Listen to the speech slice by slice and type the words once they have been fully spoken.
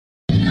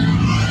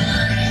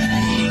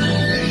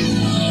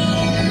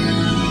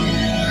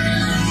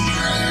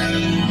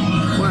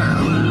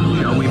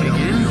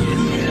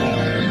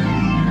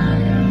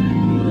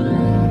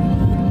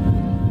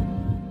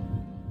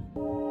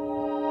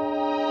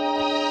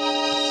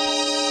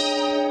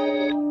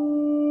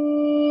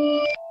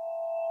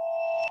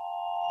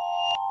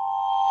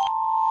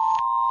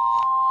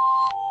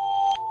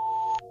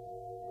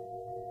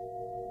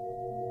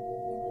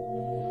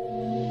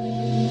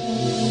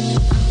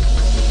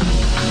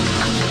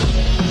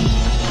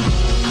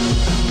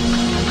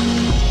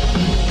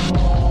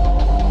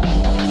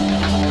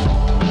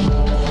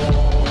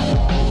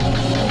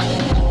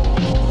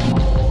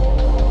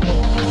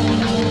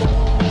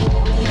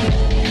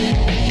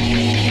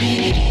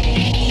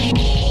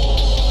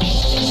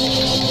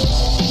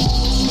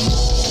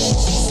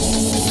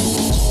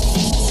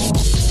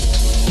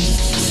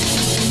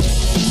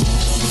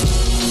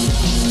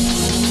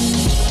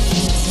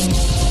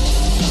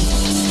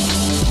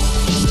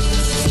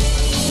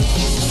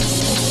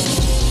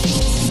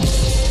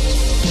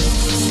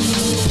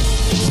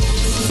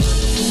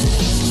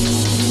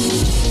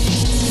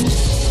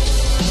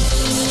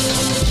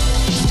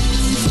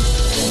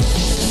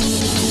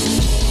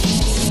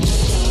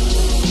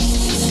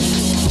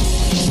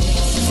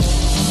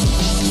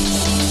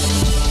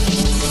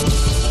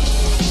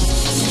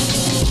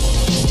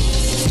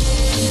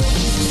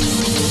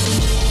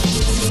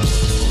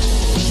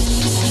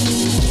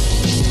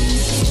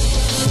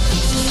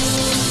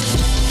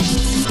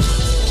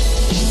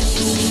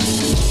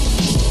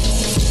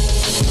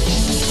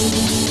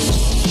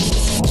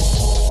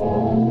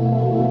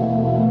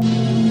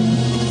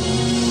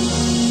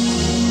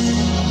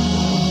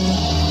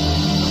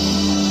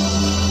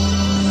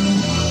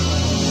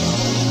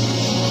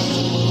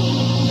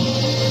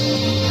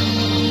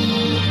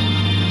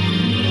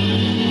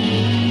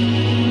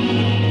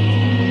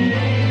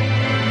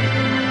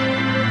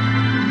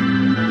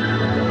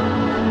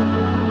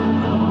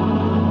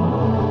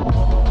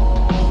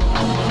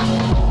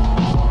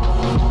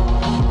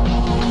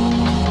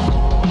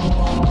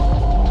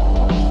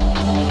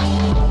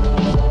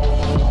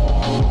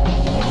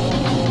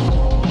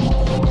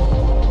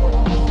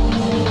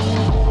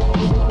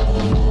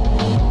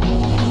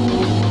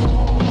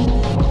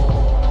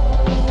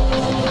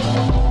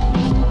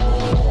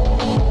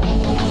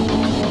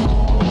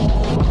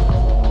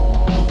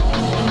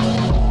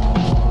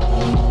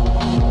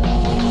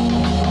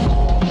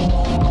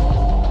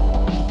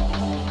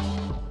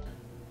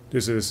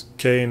This is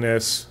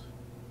K&S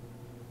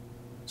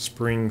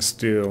spring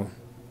steel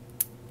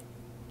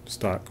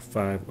stock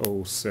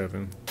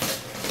 507.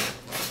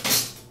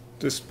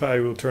 This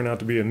probably will turn out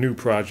to be a new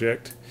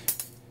project.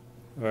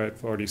 Alright,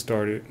 I've already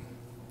started.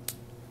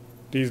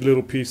 These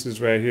little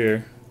pieces right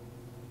here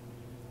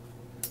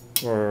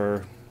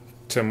are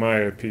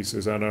Tamiya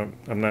pieces. I'm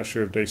not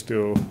sure if they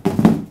still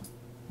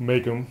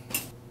make them.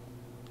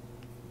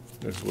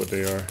 That's what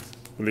they are. I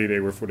believe they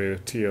were for the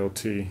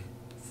TLT.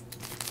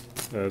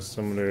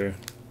 Some of their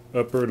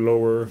upper,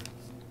 lower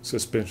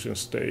suspension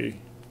stay.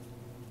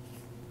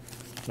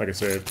 Like I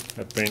said,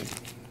 I think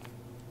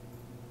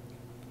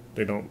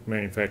they don't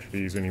manufacture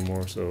these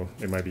anymore, so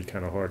they might be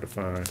kind of hard to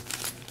find.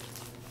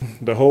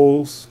 The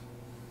holes.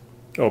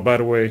 Oh, by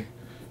the way,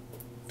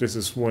 this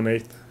is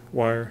 1/8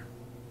 wire.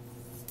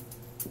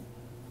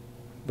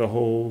 The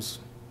holes,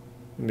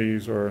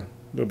 these are a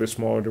little bit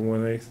smaller than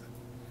 1/8.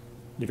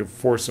 You can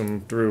force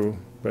them through,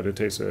 but it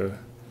takes a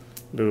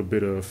little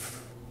bit of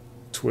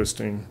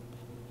twisting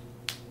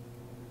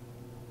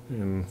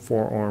and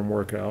forearm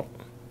workout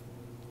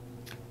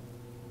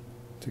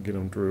to get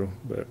them through.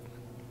 But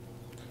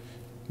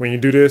when you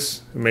do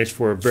this, it makes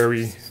for a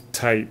very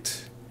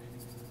tight,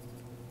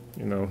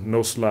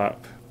 no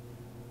slop,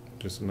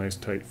 just a nice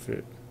tight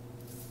fit.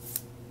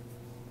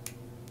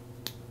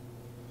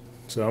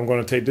 So I'm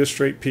going to take this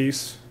straight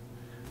piece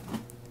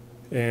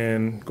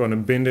and going to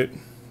bend it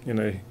in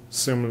a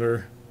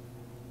similar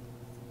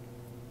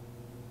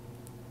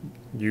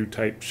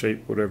U-type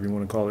shape, whatever you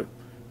want to call it.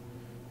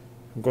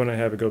 I'm going to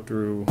have it go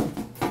through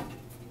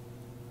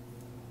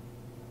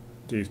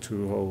these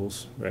two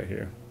holes right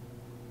here.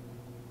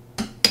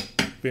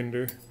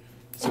 Bender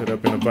set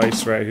up in a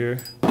vise right here.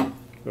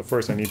 But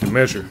first I need to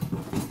measure.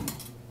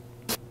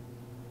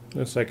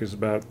 Looks like it's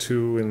about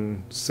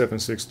 2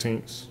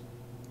 7/16,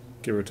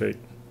 give or take.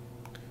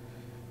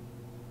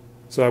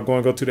 So I'm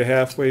going to go to the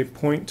halfway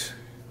point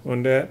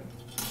on that,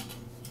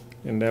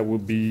 and that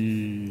would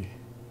be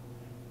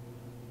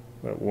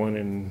about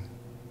 1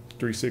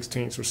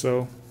 3/16 or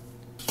so.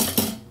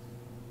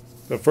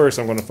 But first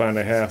I'm going to find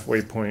a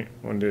halfway point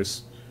on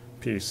this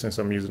piece since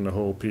I'm using the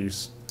whole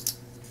piece.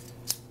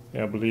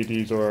 And I believe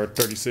these are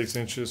 36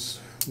 inches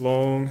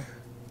long.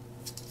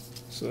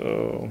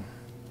 So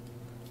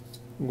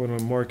I'm going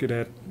to mark it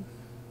at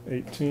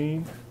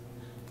 18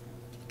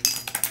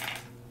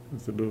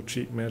 with a little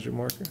cheap magic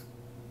marker.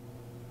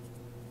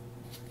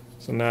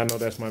 So now I know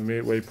that's my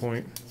midway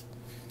point,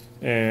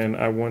 and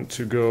I want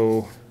to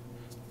go,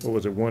 what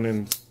was it,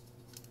 1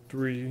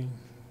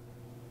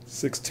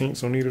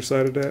 3/16 on either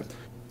side of that.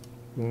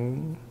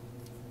 Boom,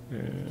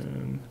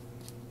 and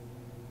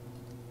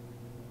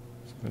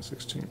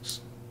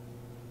 7/16.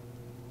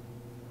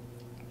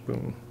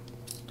 Boom.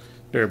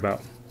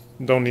 Thereabout.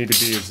 Don't need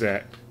to be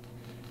exact.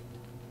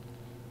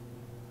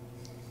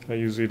 I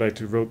usually like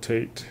to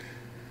rotate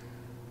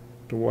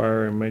the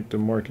wire and make the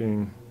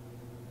marking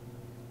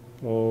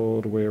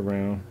all the way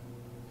around.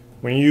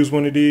 When you use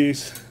one of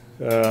these,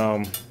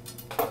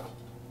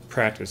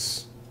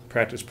 practice.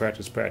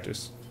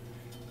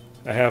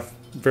 I have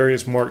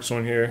various marks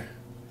on here,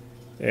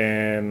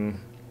 and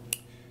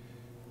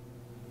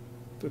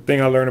the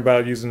thing I learned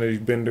about using these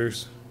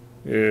benders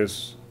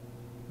is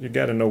you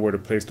got to know where to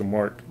place the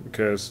mark,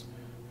 because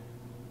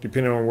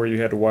depending on where you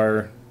had the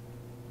wire,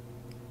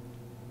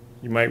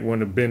 you might want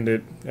to bend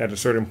it at a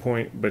certain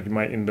point, but you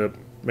might end up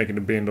making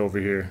the bend over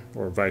here,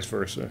 or vice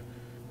versa.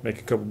 Make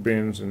a couple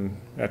bends, and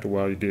after a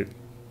while you get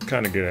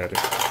kind of good at it.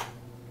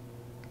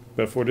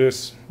 But for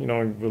this, you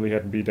don't really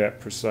have to be that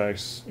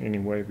precise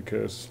anyway,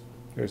 because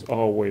there's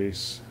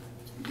always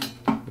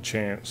a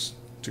chance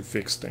to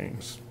fix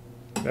things.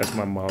 That's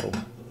my model,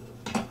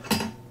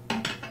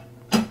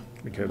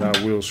 because I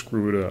will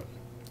screw it up.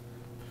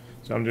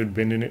 So I'm just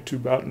bending it to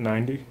about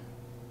 90.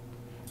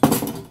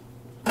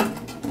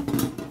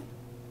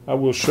 I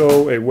will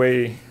show a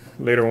way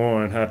later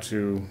on how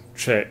to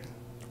check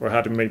or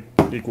how to make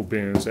equal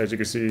bends. As you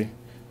can see,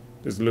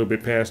 it's a little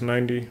bit past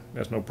 90.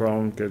 That's no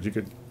problem, because you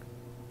could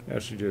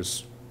actually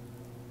just,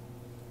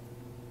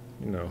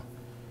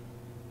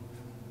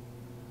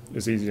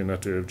 it's easy enough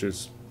to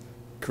just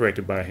correct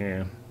it by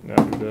hand. Now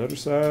do the other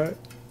side.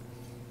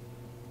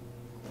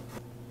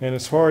 And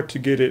it's hard to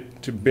get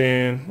it to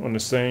bend on the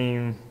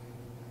same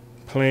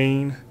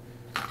plane.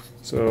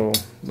 So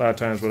a lot of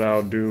times what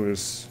I'll do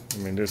is,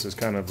 this is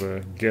kind of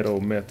a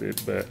ghetto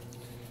method, but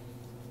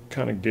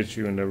kind of gets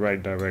you in the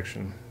right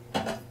direction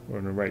or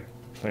in the right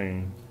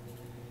plane.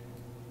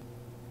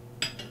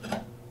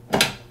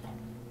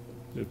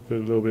 Just put a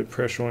little bit of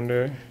pressure on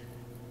there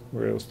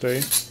where it'll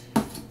stay,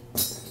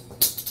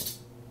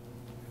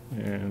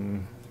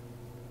 and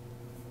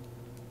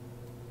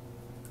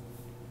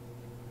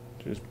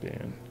just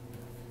bend.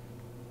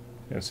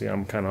 And see,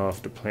 I'm kind of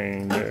off the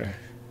plane there.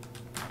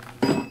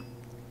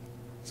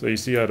 So you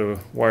see how the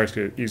wires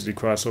could easily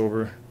cross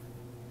over.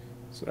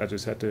 So I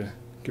just had to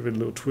give it a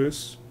little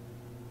twist.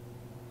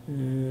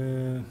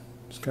 Yeah,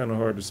 it's kind of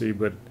hard to see,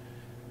 but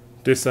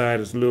this side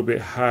is a little bit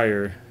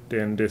higher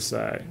than this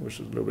side, which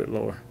is a little bit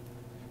lower.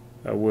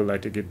 I would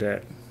like to get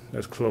that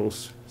That's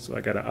close, so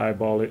I gotta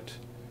eyeball it.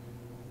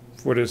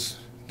 For this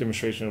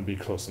demonstration, it'll be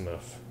close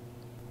enough.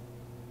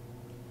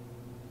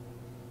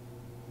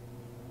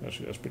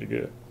 Actually, that's pretty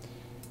good.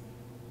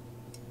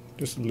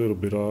 Just a little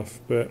bit off,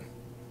 but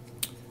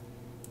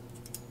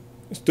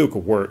it still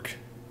could work.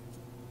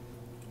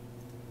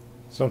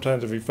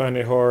 Sometimes if you find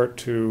it hard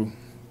to,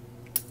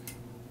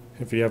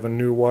 if you have a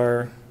new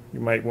wire, you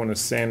might want to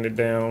sand it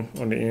down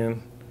on the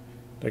end.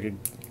 That could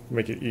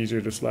make it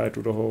easier to slide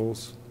through the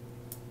holes.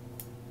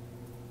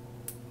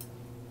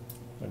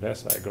 And that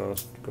side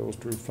goes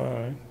through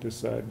fine. This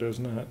side does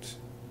not.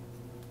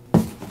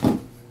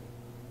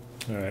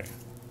 Alright,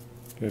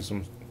 here's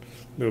some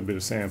little bit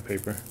of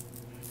sandpaper.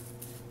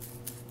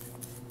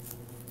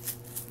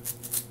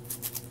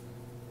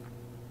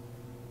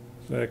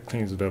 So that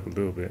cleans it up a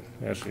little bit.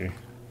 Actually,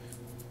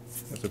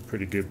 that's a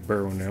pretty good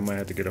burr in there. I might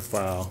have to get a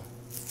file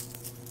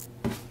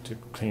to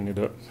clean it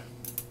up.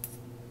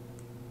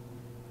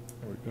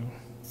 There we go.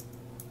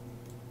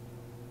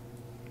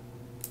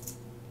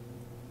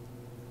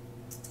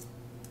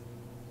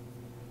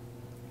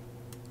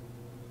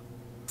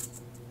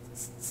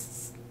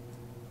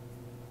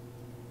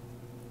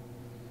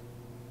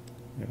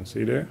 You can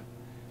see there.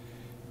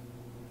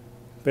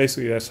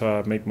 Basically, that's how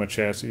I make my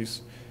chassis.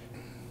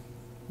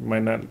 You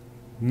might not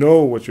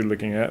know what you're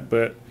looking at,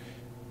 but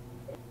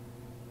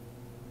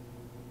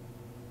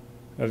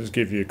I'll just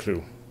give you a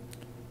clue.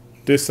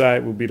 This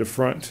side will be the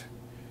front,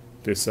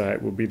 this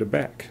side will be the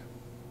back.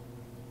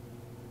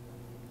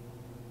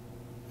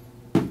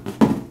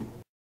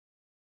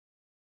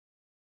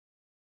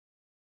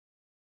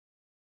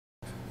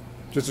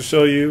 Just to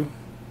show you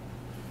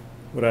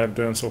what I've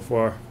done so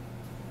far.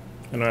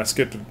 I know I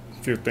skipped a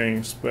few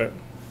things, but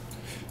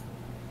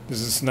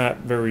this is not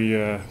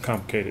very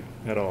complicated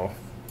at all.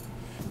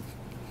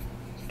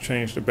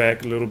 Change the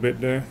back a little bit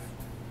there.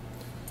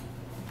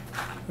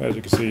 As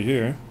you can see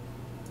here,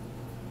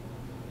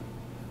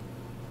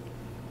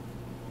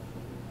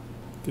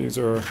 these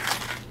are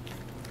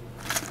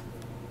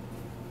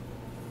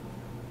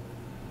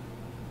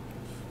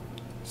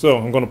so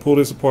I'm going to pull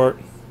this apart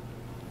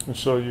and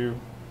show you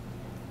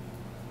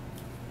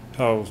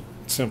how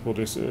simple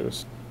this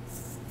is.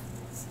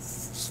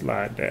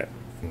 Slide that.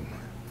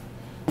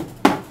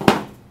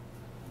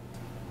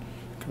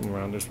 Come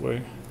around this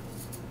way.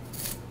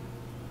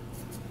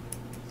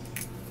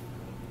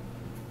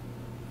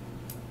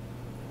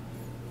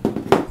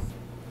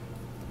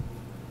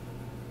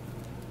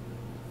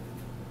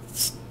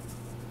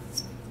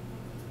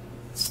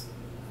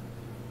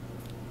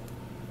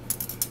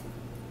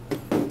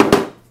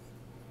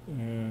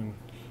 And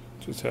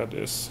just have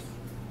this.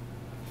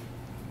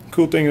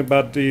 Cool thing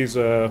about these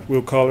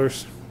wheel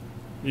collars,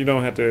 you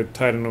don't have to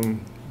tighten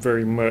them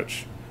very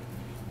much.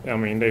 I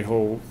mean, they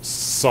hold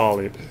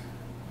solid,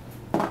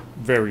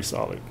 very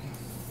solid.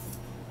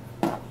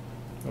 I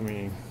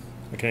mean,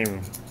 I can't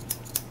even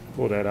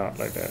pull that out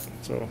like that.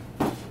 So,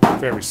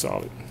 very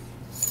solid.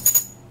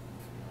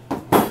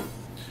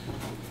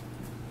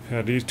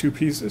 Have these two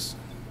pieces.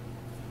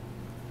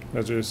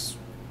 I just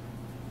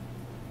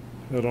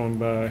held on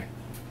by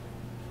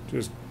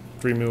just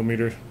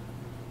 3mm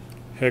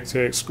hex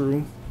head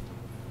screw.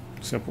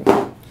 Simple.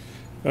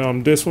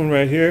 This one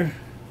right here,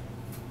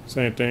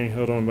 same thing,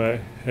 held on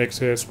by hex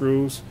head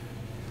screws.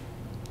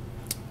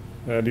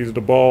 These are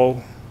the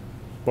ball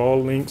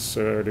links,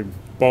 or the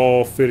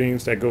ball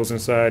fittings that goes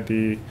inside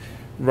the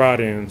rod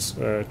ends,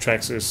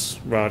 Traxxas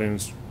rod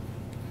ends.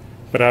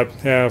 But I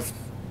have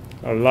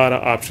a lot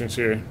of options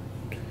here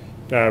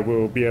that I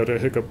will be able to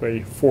hook up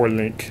a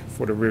 4-link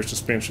for the rear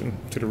suspension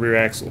to the rear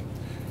axle.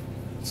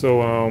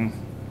 So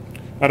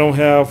I don't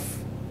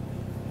have,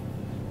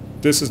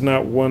 this is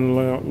not one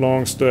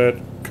long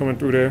stud coming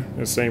through there.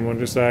 The same on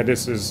this side.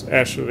 This is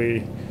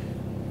actually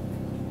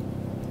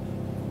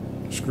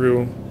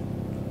screw.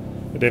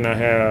 And then I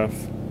have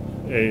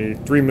a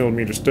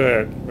 3mm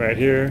stud right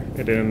here,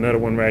 and then another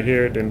one right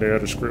here, then the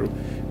other screw.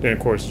 Then of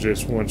course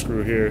just one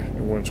screw here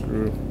and one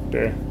screw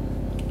there.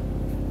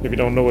 If you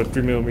don't know what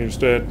 3mm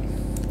stud,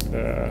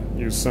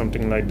 use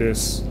something like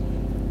this.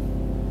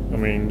 I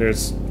mean,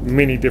 there's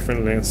many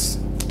different lengths.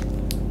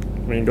 I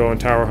mean, go on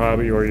Tower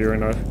Hobby, or you're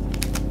in a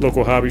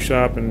local hobby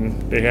shop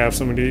and they have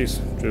some of these,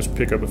 just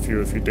pick up a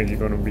few if you think you're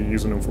going to be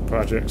using them for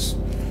projects.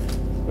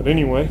 But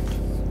anyway,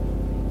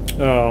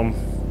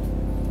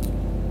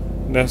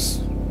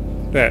 that's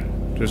that.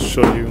 Just to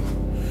show you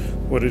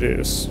what it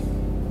is.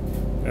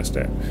 That's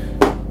that.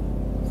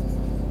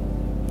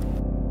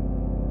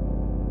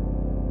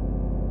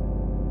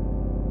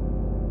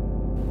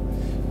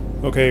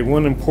 Okay,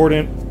 one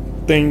important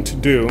thing to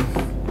do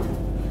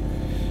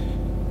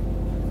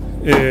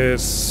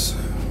is,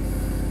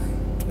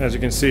 as you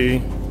can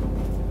see,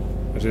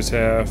 I just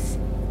have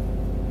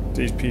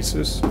these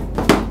pieces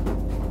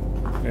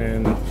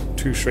and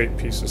 2 straight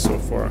pieces so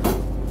far.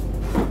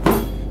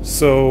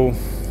 So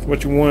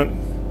what you want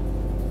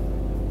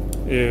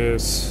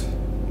is,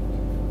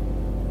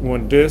 you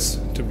want this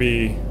to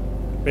be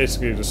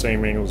basically the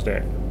same angle as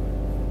that.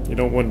 You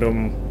don't want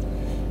them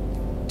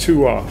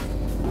too off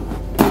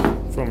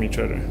from each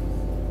other.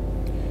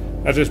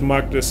 I just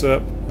mocked this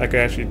up. I can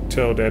actually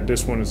tell that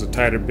this one is a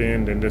tighter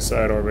bend than this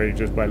side already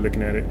just by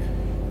looking at it.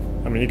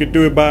 I mean, you could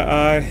do it by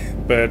eye,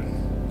 but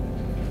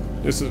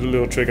this is a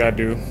little trick I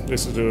do.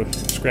 This is a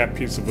scrap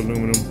piece of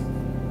aluminum.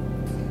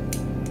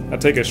 I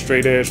take a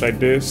straight edge like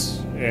this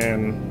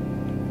and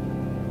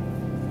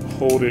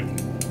hold it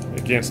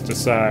against the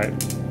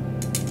side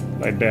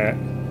like that.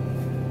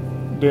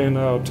 Then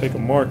I'll take a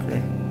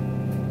marker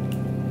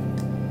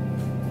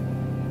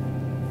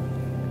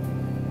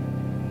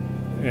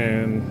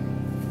and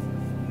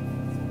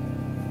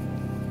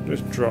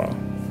just draw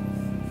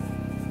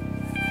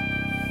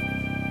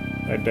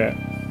like that.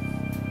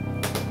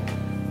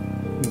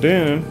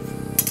 Then,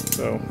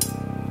 so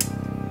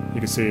you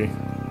can see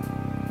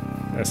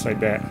that's like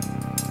that.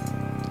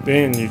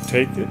 Then you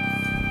take it,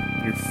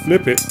 you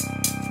flip it,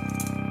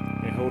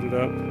 and hold it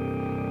up,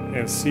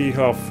 and see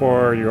how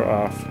far you're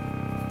off.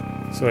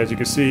 So as you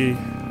can see,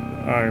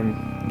 I'm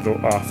a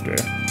little off there.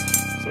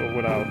 So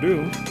what I'll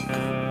do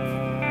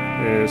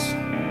is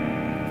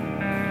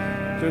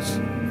just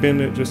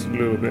bend it just a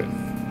little bit.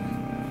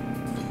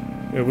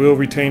 It will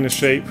retain the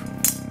shape.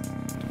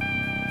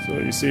 So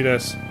you see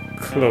that's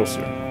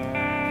closer.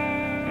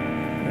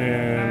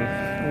 And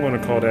I'm going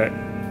to call that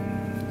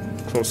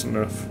close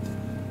enough.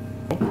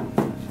 Do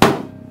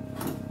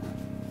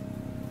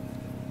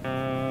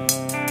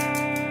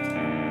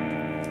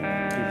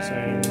the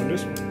same on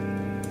this one.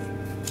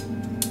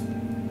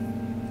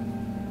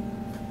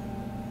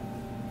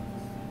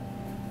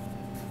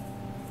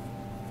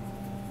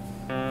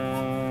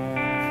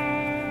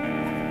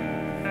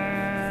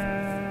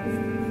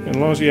 And as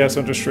long as you have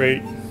something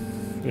straight,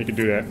 you can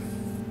do that.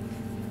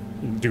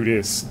 You can do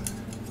this.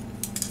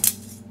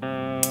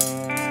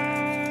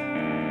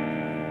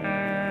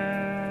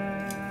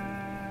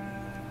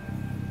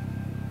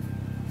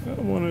 That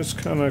one is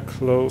kind of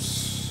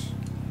close.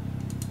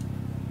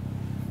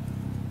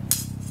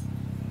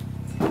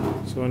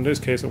 So in this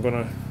case, I'm going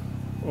to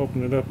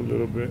open it up a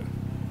little bit.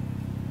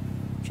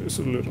 Just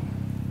a little.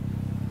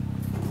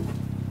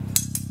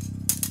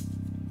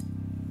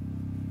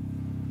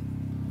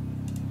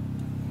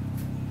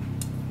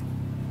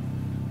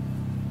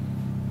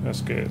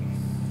 That's good.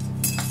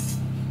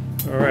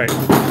 All right.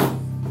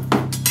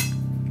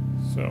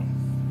 So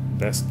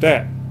that's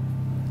that.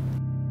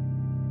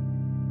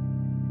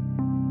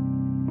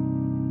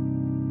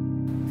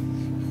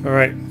 All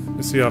right.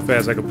 Let's see how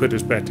fast I can put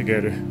this back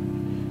together.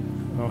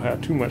 I don't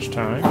have too much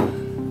time.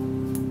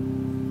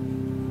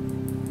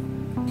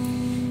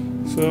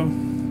 So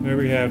there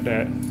we have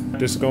that.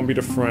 This is going to be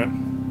the front.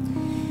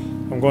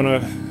 I'm going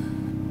to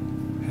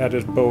have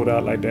this bowed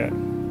out like that.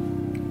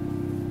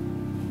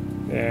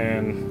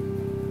 And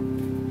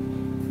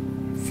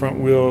front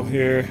wheel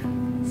here,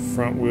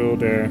 front wheel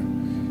there,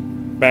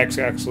 back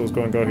axle is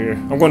going to go here.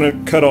 I'm going to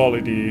cut all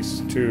of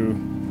these to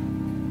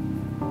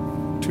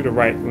the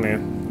right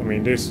length. I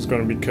mean, this is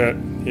going to be cut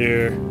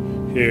here,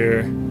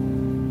 here,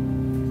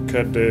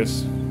 cut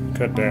this,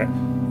 cut that.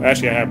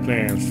 Actually, I have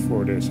plans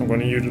for this. I'm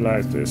going to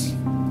utilize this.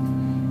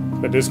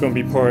 But this is going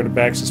to be part of the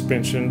back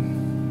suspension.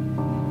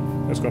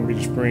 That's going to be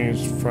the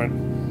springs,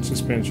 front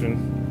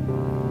suspension.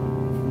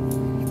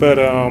 But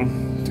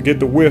to get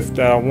the width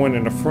that I want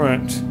in the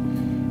front,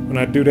 when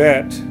I do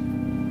that,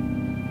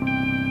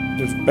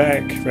 this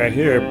back right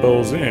here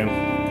bows in.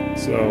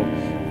 So,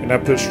 and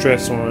that puts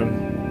stress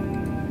on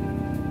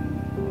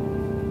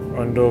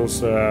those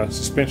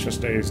suspension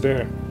stays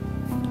there.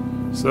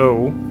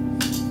 So,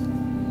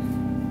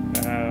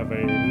 I have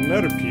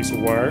another piece of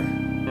wire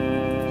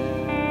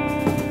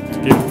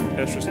to get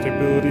extra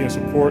stability and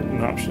support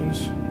and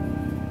options.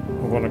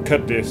 I'm going to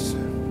cut this.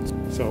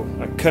 So,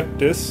 I cut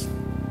this.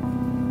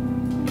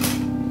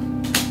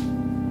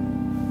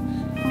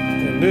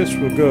 This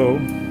will go.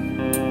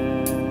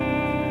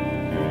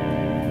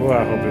 Well,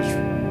 I hope this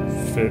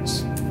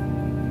fits.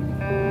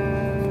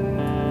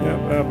 Yep,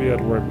 I'll be able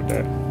to work with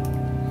that.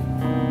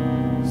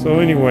 So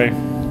anyway,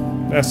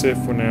 that's it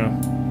for now.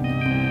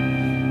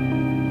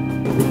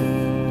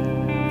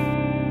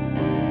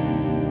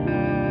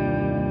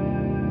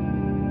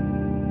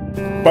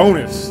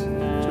 Bonus,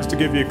 just to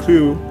give you a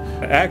clue,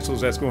 the axles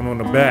that's going on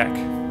the back,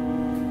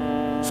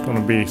 it's going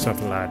to be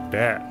something like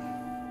that.